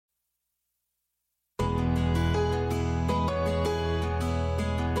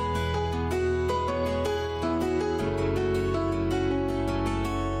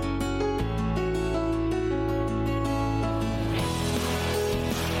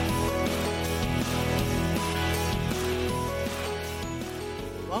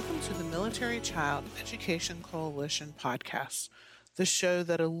Welcome to the Military Child Education Coalition podcast, the show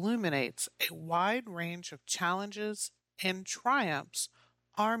that illuminates a wide range of challenges and triumphs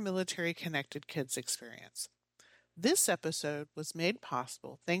our military-connected kids experience. This episode was made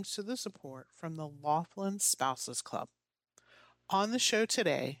possible thanks to the support from the Laughlin Spouses Club. On the show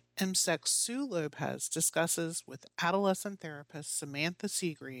today, MSEC Sue Lopez discusses with adolescent therapist Samantha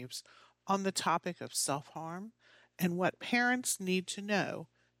Seagreaves on the topic of self-harm and what parents need to know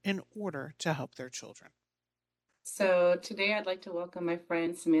in order to help their children. So today I'd like to welcome my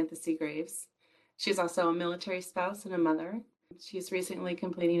friend Samantha Seagreaves. She's also a military spouse and a mother. She's recently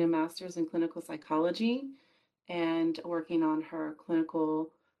completing a master's in clinical psychology and working on her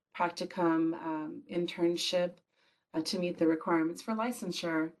clinical practicum internship to meet the requirements for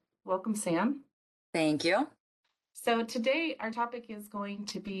licensure. Welcome, Sam. Thank you. So today our topic is going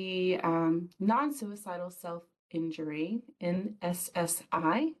to be non-suicidal self-injury.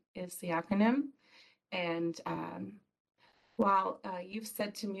 NSSI is the acronym. And while you've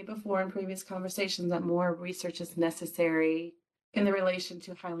said to me before in previous conversations that more research is necessary in the relation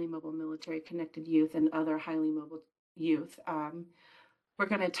to highly mobile military connected youth and other highly mobile youth, we're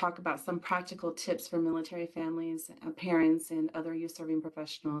going to talk about some practical tips for military families, parents, and other youth serving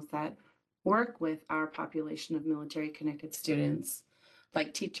professionals that work with our population of military connected students,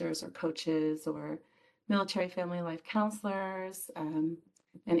 like teachers or coaches or military family life counselors, and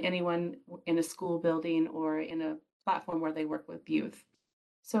anyone in a school building or in a platform where they work with youth.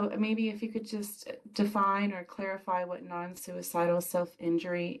 So maybe if you could just define or clarify what non-suicidal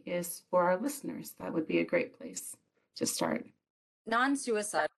self-injury is for our listeners, that would be a great place to start.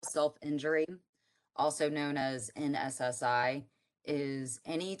 Non-suicidal self-injury, also known as NSSI, is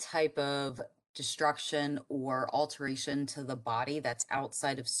any type of destruction or alteration to the body that's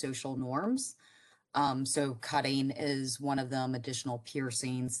outside of social norms. So cutting is one of them, additional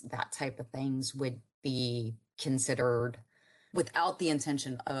piercings, that type of things would be considered without the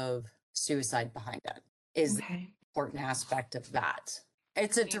intention of suicide behind it, is the important aspect of that.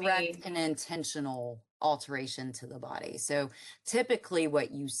 It's a direct and intentional alteration to the body. So typically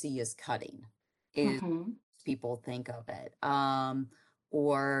what you see is cutting is people think of it.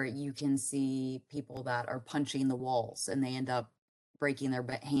 Or you can see people that are punching the walls and they end up breaking their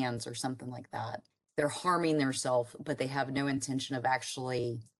hands or something like that. They're harming themselves, but they have no intention of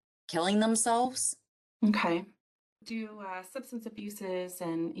actually killing themselves. Okay. Do substance abuses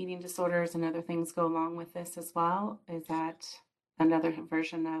and eating disorders and other things go along with this as well? Is that another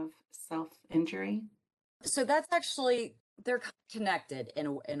version of self-injury? So that's actually, they're connected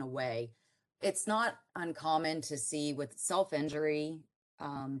in a way. It's not uncommon to see with self-injury,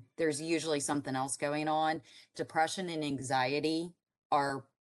 there's usually something else going on. Depression and anxiety are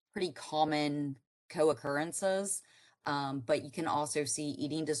pretty common co-occurrences, but you can also see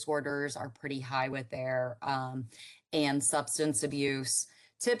eating disorders are pretty high with there, and substance abuse.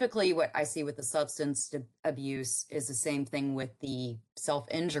 Typically what I see with the substance abuse is the same thing with the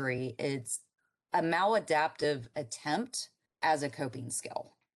self-injury. It's a maladaptive attempt as a coping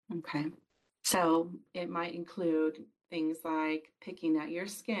skill. Okay. So it might include things like picking at your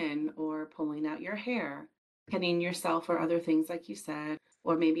skin or pulling out your hair, cutting yourself or other things like you said,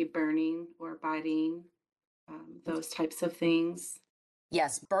 or maybe burning or biting, those types of things.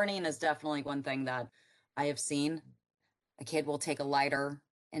 Yes, burning is definitely one thing that I have seen. A kid will take a lighter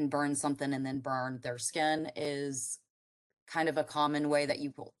and burn something and then burn their skin is kind of a common way that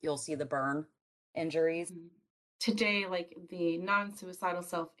you'll see the burn injuries. Today, like the non-suicidal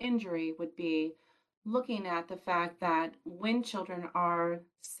self-injury would be looking at the fact that when children are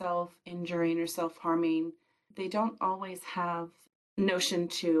self-injuring or self-harming, they don't always have notion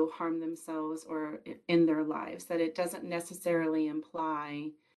to harm themselves or in their lives, that it doesn't necessarily imply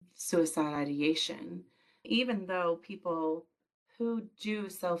suicide ideation. Even though people who do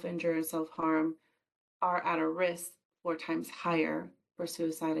self-injure and self-harm are at a risk 4 times higher for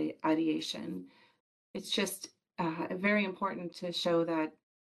suicide ideation, it's just very important to show that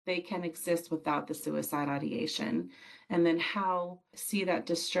they can exist without the suicide ideation. And then how see that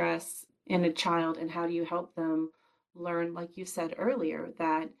distress in a child and how do you help them learn, like you said earlier,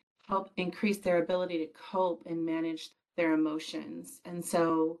 that help increase their ability to cope and manage their emotions. And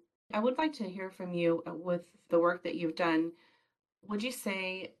so I would like to hear from you with the work that you've done. Would you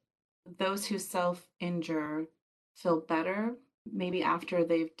say those who self-injure feel better maybe after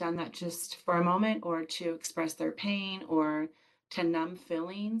they've done that just for a moment or to express their pain or to numb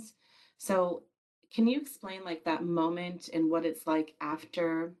feelings? So can you explain like that moment and what it's like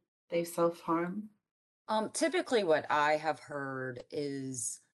after they self-harm? Typically what I have heard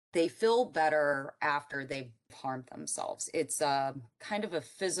is they feel better after they've harmed themselves. It's a kind of a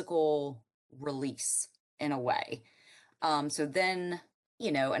physical release in a way. So then,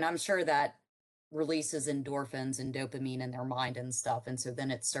 and I'm sure that releases endorphins and dopamine in their mind and stuff. And so then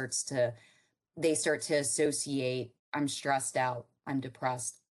they start to associate, I'm stressed out, I'm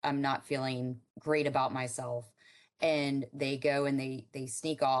depressed, I'm not feeling great about myself. And they go and they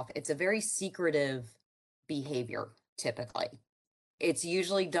sneak off. It's a very secretive behavior, typically. It's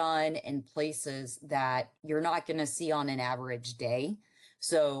usually done in places that you're not going to see on an average day.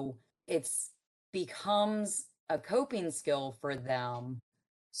 So it's becomes a coping skill for them.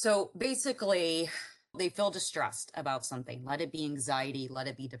 So basically, they feel distressed about something. Let it be anxiety, let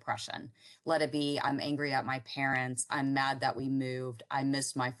it be depression, let it be I'm angry at my parents, I'm mad that we moved, I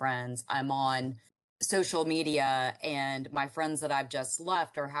miss my friends, I'm on social media and my friends that I've just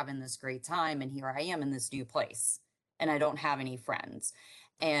left are having this great time and here I am in this new place and I don't have any friends.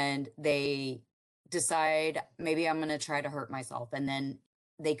 And they decide maybe I'm going to try to hurt myself, and then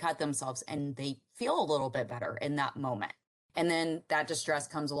they cut themselves and they feel a little bit better in that moment. And then that distress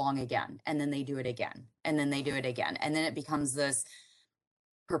comes along again, and then they do it again, and then they do it again. And then it becomes this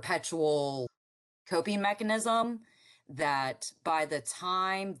perpetual coping mechanism that by the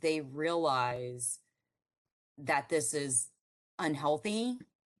time they realize that this is unhealthy,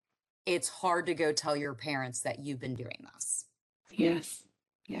 it's hard to go tell your parents that you've been doing this. Yes.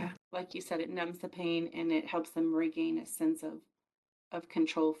 Yeah. Like you said, it numbs the pain and it helps them regain a sense of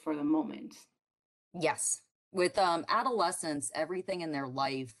control for the moment. Yes. With adolescents, everything in their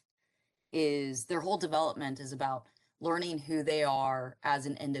life is their whole development is about learning who they are as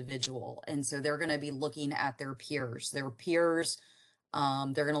an individual. And so they're going to be looking at their peers. They're going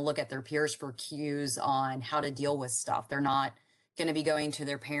to look at their peers for cues on how to deal with stuff. They're not going to be going to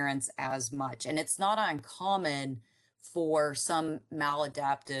their parents as much. And it's not uncommon for some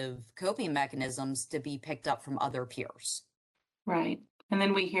maladaptive coping mechanisms to be picked up from other peers. Right. And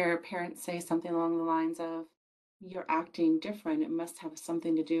then we hear parents say something along the lines of, you're acting different. It must have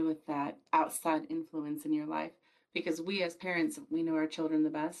something to do with that outside influence in your life. Because we as parents, we know our children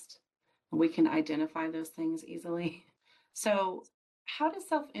the best. We can identify those things easily. So, how does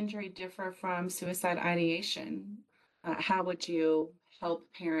self-injury differ from suicide ideation? How would you help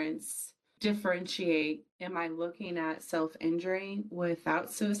parents differentiate? Am I looking at self-injury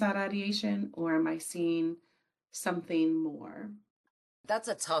without suicide ideation, or am I seeing something more? That's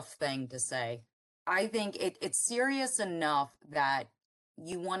a tough thing to say. I think it's serious enough that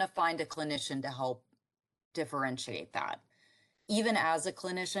you want to find a clinician to help differentiate that. Even as a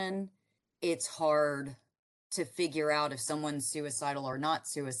clinician, it's hard to figure out if someone's suicidal or not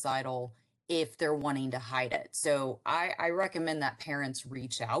suicidal if they're wanting to hide it. So I recommend that parents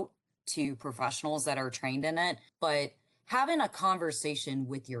reach out to professionals that are trained in it, but having a conversation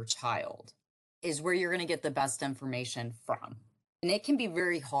with your child is where you're going to get the best information from. And it can be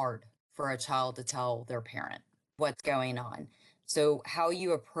very hard for a child to tell their parent what's going on. So how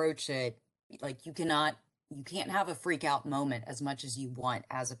you approach it, like you can't have a freak out moment as much as you want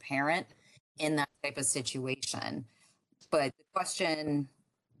as a parent in that type of situation. But the question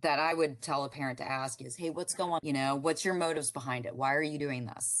that I would tell a parent to ask is, hey, what's going on? What's your motives behind it? Why are you doing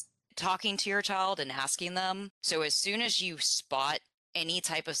this? Talking to your child and asking them. So as soon as you spot any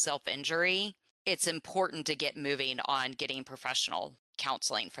type of self-injury, it's important to get moving on getting professional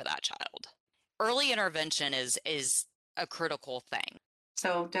counseling for that child. Early intervention is a critical thing.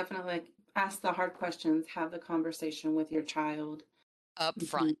 So definitely ask the hard questions, have the conversation with your child Up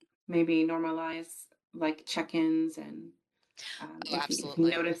front. Maybe normalize like check-ins and if you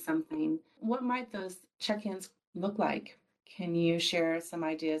Absolutely. notice something. What might those check-ins look like? Can you share some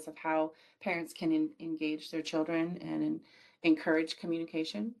ideas of how parents can engage their children and encourage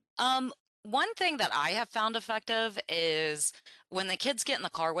communication? One thing that I have found effective is when the kids get in the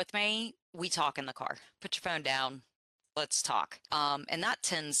car with me, we talk in the car. Put your phone down. Let's talk. And that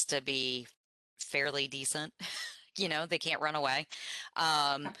tends to be fairly decent. They can't run away.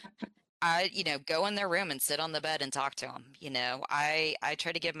 I go in their room and sit on the bed and talk to them. I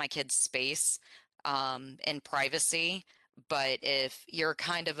try to give my kids space, and privacy. But if you're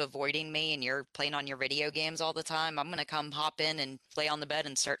kind of avoiding me and you're playing on your video games all the time, I'm going to come hop in and lay on the bed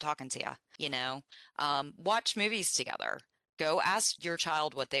and start talking to you, watch movies together. Go ask your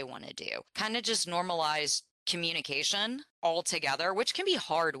child what they want to do. Kind of just normalize communication altogether, which can be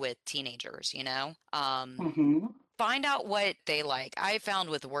hard with teenagers, Find out what they like. I found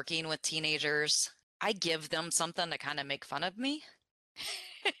with working with teenagers, I give them something to kind of make fun of me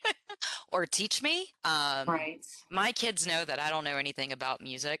or teach me. Right. My kids know that I don't know anything about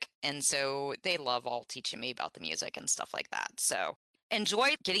music, and so they love all teaching me about the music and stuff like that. So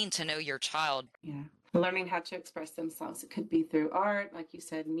enjoy getting to know your child. Yeah. Learning how to express themselves. It could be through art, like you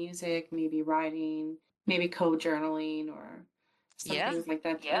said, music, maybe writing, maybe co-journaling or some Yeah. things like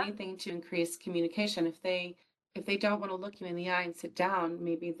that. Yeah. Anything to increase communication. If they don't want to look you in the eye and sit down,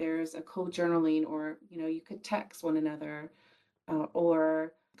 maybe there's a co-journaling, or you could text one another,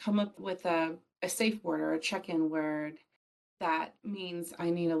 or come up with a safe word or a check-in word that means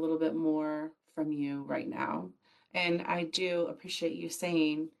I need a little bit more from you right now. And I do appreciate you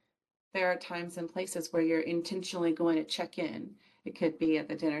saying there are times and places where you're intentionally going to check in. It could be at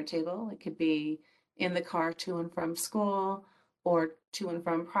the dinner table, it could be in the car to and from school or to and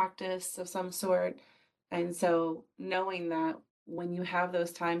from practice of some sort. And so knowing that when you have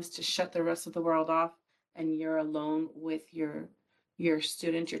those times to shut the rest of the world off and you're alone with your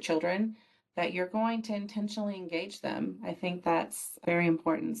students, your children, that you're going to intentionally engage them. I think that's very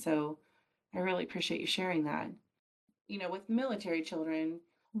important. So I really appreciate you sharing that. With military children,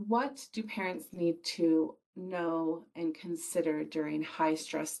 what do parents need to know and consider during high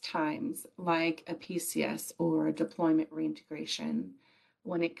stress times like a PCS or a deployment reintegration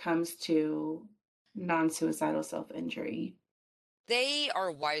when it comes to non-suicidal self-injury? They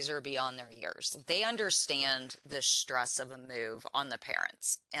are wiser beyond their years. They understand the stress of a move on the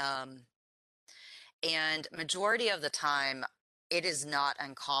parents. And majority of the time, it is not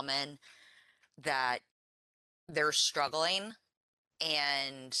uncommon that they're struggling.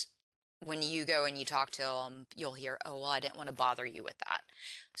 And when you go and you talk to them, you'll hear, oh, well, I didn't want to bother you with that.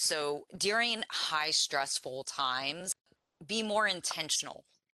 So during high stressful times, be more intentional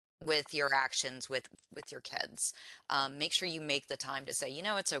with your actions with your kids. Make sure you make the time to say,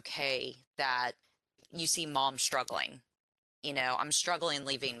 it's okay that you see mom struggling. I'm struggling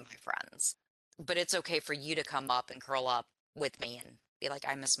leaving my friends, but it's okay for you to come up and curl up with me and be like,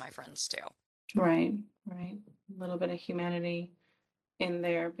 I miss my friends too. Right, right. A little bit of humanity in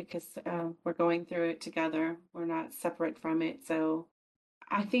there because we're going through it together. We're not separate from it. So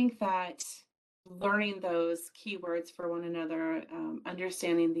I think that learning those keywords for one another,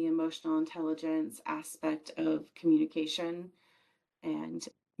 understanding the emotional intelligence aspect of communication, and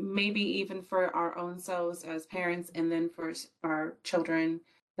maybe even for our own selves as parents, and then for our children,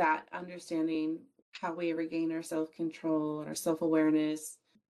 that understanding how we regain our self control and our self awareness,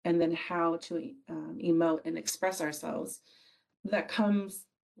 and then how to emote and express ourselves, that comes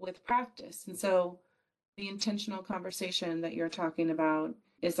with practice. And so the intentional conversation that you're talking about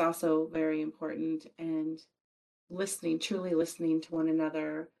is also very important, and listening, truly listening to one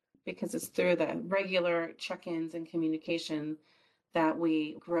another, because it's through the regular check-ins and communication that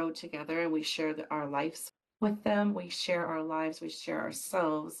we grow together and we share our lives with them. We share our lives, we share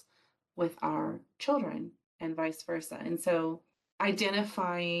ourselves with our children, and vice versa. And so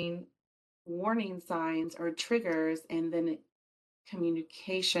identifying warning signs or triggers, and then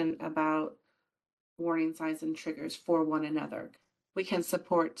communication about warning signs and triggers for one another. We can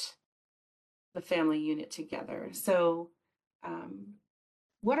support the family unit together. So,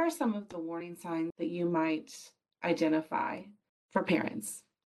 what are some of the warning signs that you might identify for parents?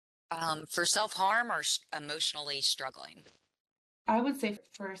 For self-harm or emotionally struggling? I would say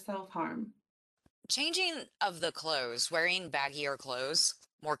for self harm. Changing of the clothes, wearing baggier clothes,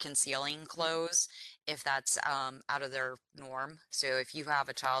 more concealing clothes, if that's out of their norm. So if you have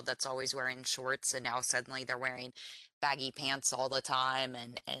a child that's always wearing shorts and now suddenly they're wearing baggy pants all the time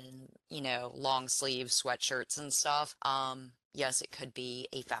and long sleeve sweatshirts and stuff, yes, it could be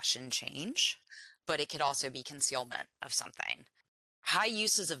a fashion change, but it could also be concealment of something. High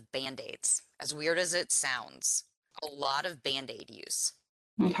uses of band-aids, as weird as it sounds, a lot of band-aid use.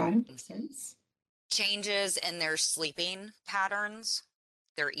 Okay, makes sense. Changes in their sleeping patterns,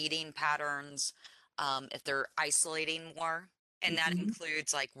 their eating patterns, if they're isolating more, and that Mhm.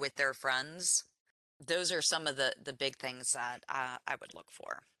 includes like with their friends. Those are some of the big things that I would look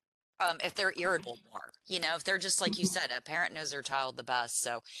for. If they're irritable more, if they're just like you Mhm. said, a parent knows their child the best.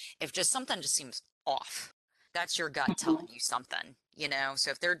 So if just something just seems off, that's your gut Mhm. telling you something.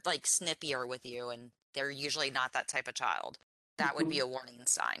 So if they're like snippier with you and they're usually not that type of child, that would be Mhm. a warning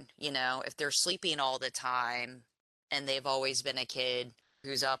sign. If they're sleeping all the time and they've always been a kid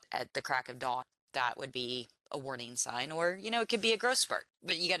who's up at the crack of dawn, that would be a warning sign. Or, it could be a growth spurt,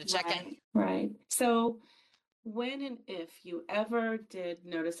 but you got to check in. Right, right. So, when and if you ever did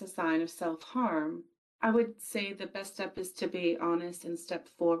notice a sign of self harm, I would say the best step is to be honest and step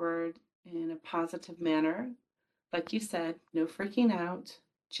forward in a positive manner. Like you said, no freaking out,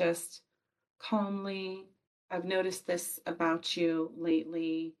 just calmly. I've noticed this about you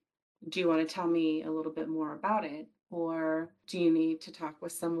lately. Do you want to tell me a little bit more about it? Or do you need to talk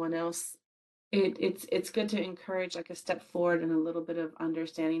with someone else it's good to encourage like a step forward and a little bit of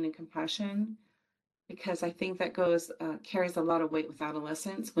understanding and compassion, because I think that goes carries a lot of weight with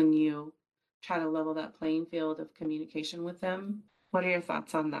adolescents when you try to level that playing field of communication with them. What are your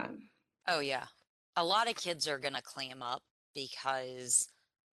thoughts on that? Oh, yeah. A lot of kids are going to clam up because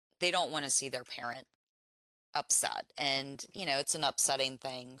they don't want to see their parent upset. And, it's an upsetting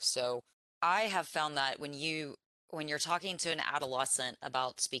thing. So I have found that when you're talking to an adolescent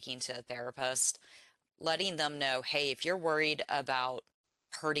about speaking to a therapist, letting them know, hey, if you're worried about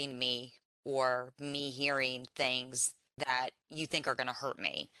hurting me or me hearing things that you think are going to hurt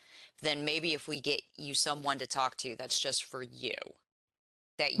me, then maybe if we get you someone to talk to that's just for you,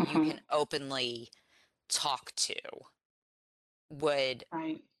 that you Hmm. can openly talk to, would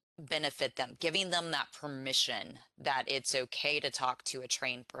Right. benefit them, giving them that permission that it's okay to talk to a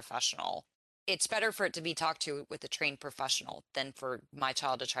trained professional. It's better for it to be talked to with a trained professional than for my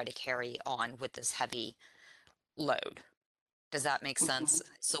child to try to carry on with this heavy load. Does that make sense?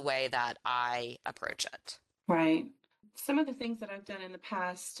 Hmm. It's the way that I approach it. Right. Some of the things that I've done in the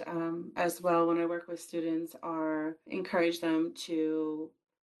past as well when I work with students are encourage them to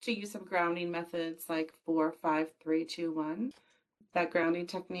use some grounding methods like 4, 5, 3, 2, 1, that grounding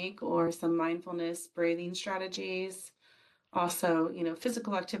technique, or some mindfulness breathing strategies. Also,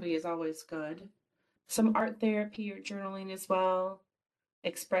 physical activity is always good. Some art therapy or journaling as well,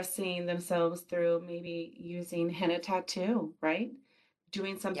 expressing themselves through maybe using henna tattoo, right?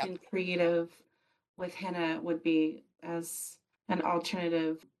 Doing Yep. something creative with henna would be as an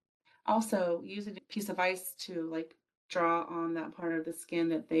alternative. Also, using a piece of ice to like draw on that part of the skin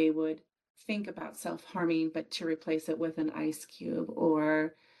that they would think about self-harming, but to replace it with an ice cube.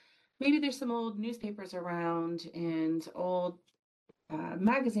 Or maybe there's some old newspapers around and old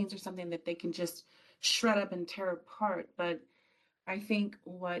magazines or something that they can just shred up and tear apart. But I think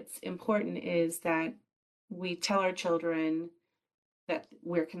what's important is that we tell our children that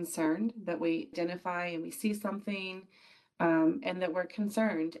we're concerned, that we identify and we see something, and that we're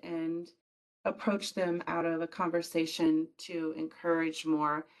concerned, and approach them out of a conversation to encourage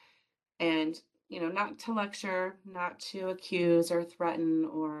more, and not to lecture, not to accuse or threaten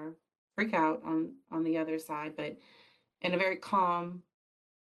or freak out on the other side, but in a very calm,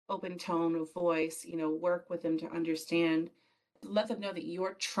 open tone of voice, work with them to understand, let them know that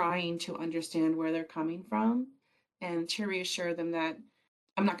you're trying to understand where they're coming from, and to reassure them that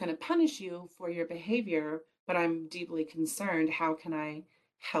I'm not going to punish you for your behavior, but I'm deeply concerned. How can I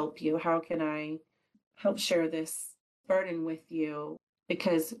help you? How can I help share this burden with you?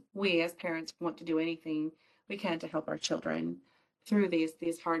 Because we as parents want to do anything we can to help our children through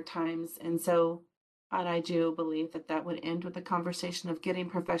these hard times. And I do believe that that would end with a conversation of getting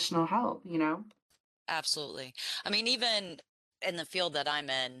professional help. Absolutely. I mean, even in the field that I'm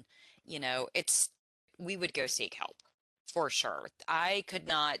in, we would go seek help for sure. I could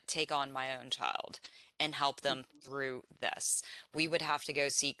not take on my own child and help them through this. We would have to go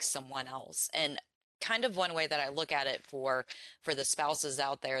seek someone else. And kind of one way that I look at it for the spouses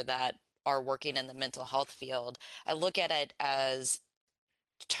out there that are working in the mental health field, I look at it as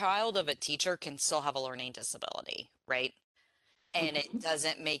child of a teacher can still have a learning disability, right? And it Mhm.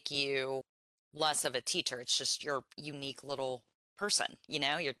 doesn't make you less of a teacher. It's just your unique little person,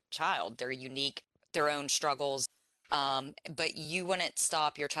 your child, their unique, their own struggles. But you wouldn't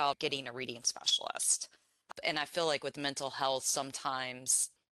stop your child getting a reading specialist. And I feel like with mental health, sometimes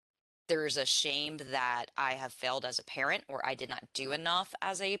there's a shame that I have failed as a parent or I did not do enough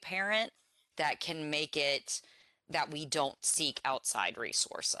as a parent that can make it that we don't seek outside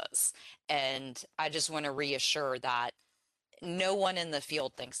resources. And I just want to reassure that no one in the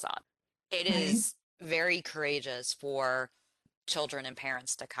field thinks that. It Right. is very courageous for children and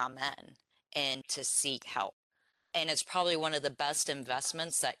parents to come in and to seek help. And it's probably one of the best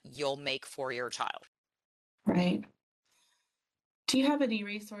investments that you'll make for your child. Right. Do you have any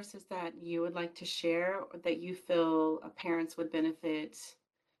resources that you would like to share, or that you feel parents would benefit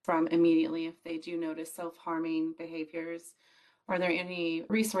from immediately if they do notice self-harming behaviors? Are there any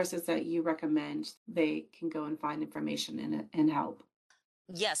resources that you recommend they can go and find information and help?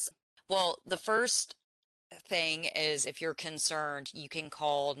 Yes. Well, the first thing is if you're concerned, you can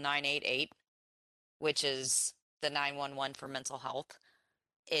call 988, which is the 911 for mental health,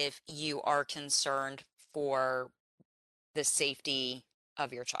 if you are concerned for the safety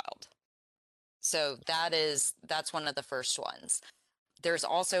of your child. So that's one of the first ones. There's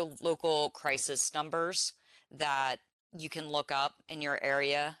also local crisis numbers that you can look up in your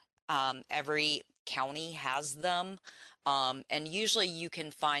area. Every county has them. And usually you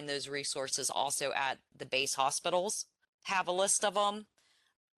can find those resources also at the base hospitals, have a list of them.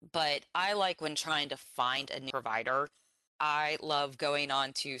 but I like when trying to find a new provider. I love going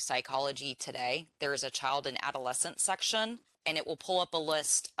on to Psychology Today. There's a child and adolescent section, and it will pull up a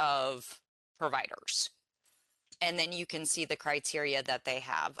list of providers. And then you can see the criteria that they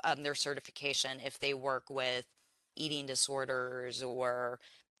have, their certification, if they work with eating disorders or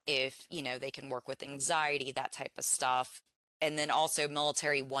if, they can work with anxiety, that type of stuff. And then also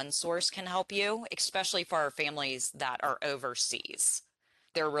Military One Source can help you, especially for our families that are overseas.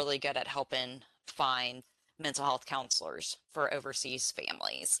 They're really good at helping find mental health counselors for overseas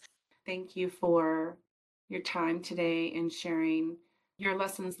families. Thank you for your time today and sharing your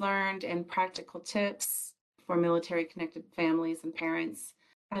lessons learned and practical tips for military connected families and parents.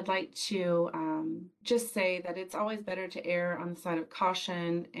 I'd like to just say that it's always better to err on the side of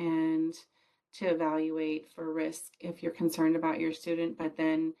caution and to evaluate for risk if you're concerned about your student, but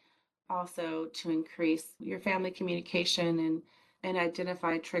then also to increase your family communication and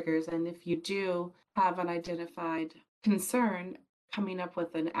identify triggers. And if you do have an identified concern, coming up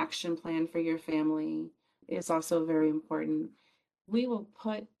with an action plan for your family is also very important. We will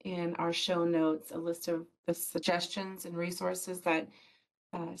put in our show notes a list of the suggestions and resources that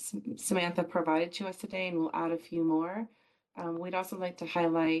Samantha provided to us today, and we'll add a few more. We'd also like to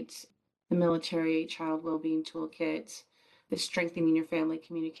highlight the Military Child Wellbeing Toolkit, the Strengthening Your Family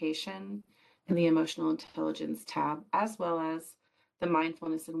Communication, and the Emotional Intelligence tab, as well as the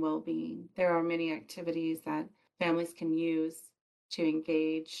Mindfulness and Wellbeing. There are many activities that families can use to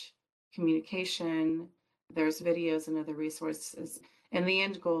engage communication. There's videos and other resources. And the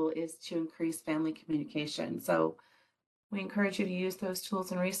end goal is to increase family communication. So we encourage you to use those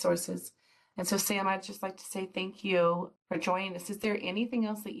tools and resources. And so, Sam, I'd just like to say thank you for joining us. Is there anything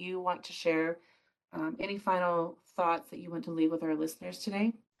else that you want to share? Any final thoughts that you want to leave with our listeners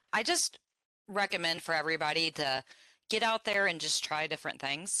today? I just recommend for everybody to get out there and just try different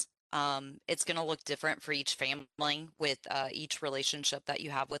things. It's going to look different for each family with each relationship that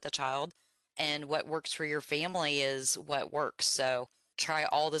you have with a child. And what works for your family is what works. So try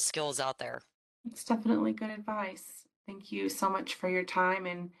all the skills out there. It's definitely good advice. Thank you so much for your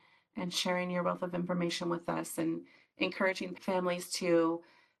time and sharing your wealth of information with us and encouraging families to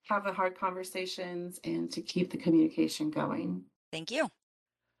have the hard conversations and to keep the communication going. Thank you.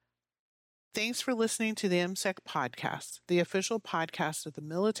 Thanks for listening to the MCEC podcast, the official podcast of the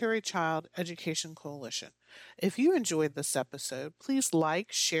Military Child Education Coalition. If you enjoyed this episode, please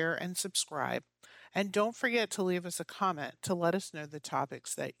like, share, and subscribe. And don't forget to leave us a comment to let us know the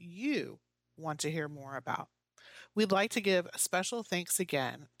topics that you want to hear more about. We'd like to give a special thanks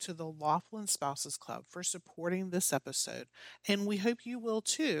again to the Laughlin Spouses Club for supporting this episode, and we hope you will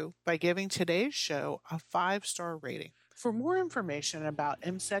too by giving today's show a 5-star rating. For more information about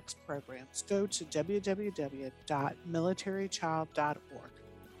MCEC's programs, go to www.militarychild.org.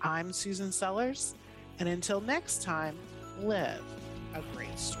 I'm Susan Sellers, and until next time, live a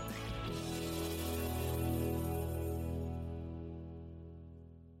great story.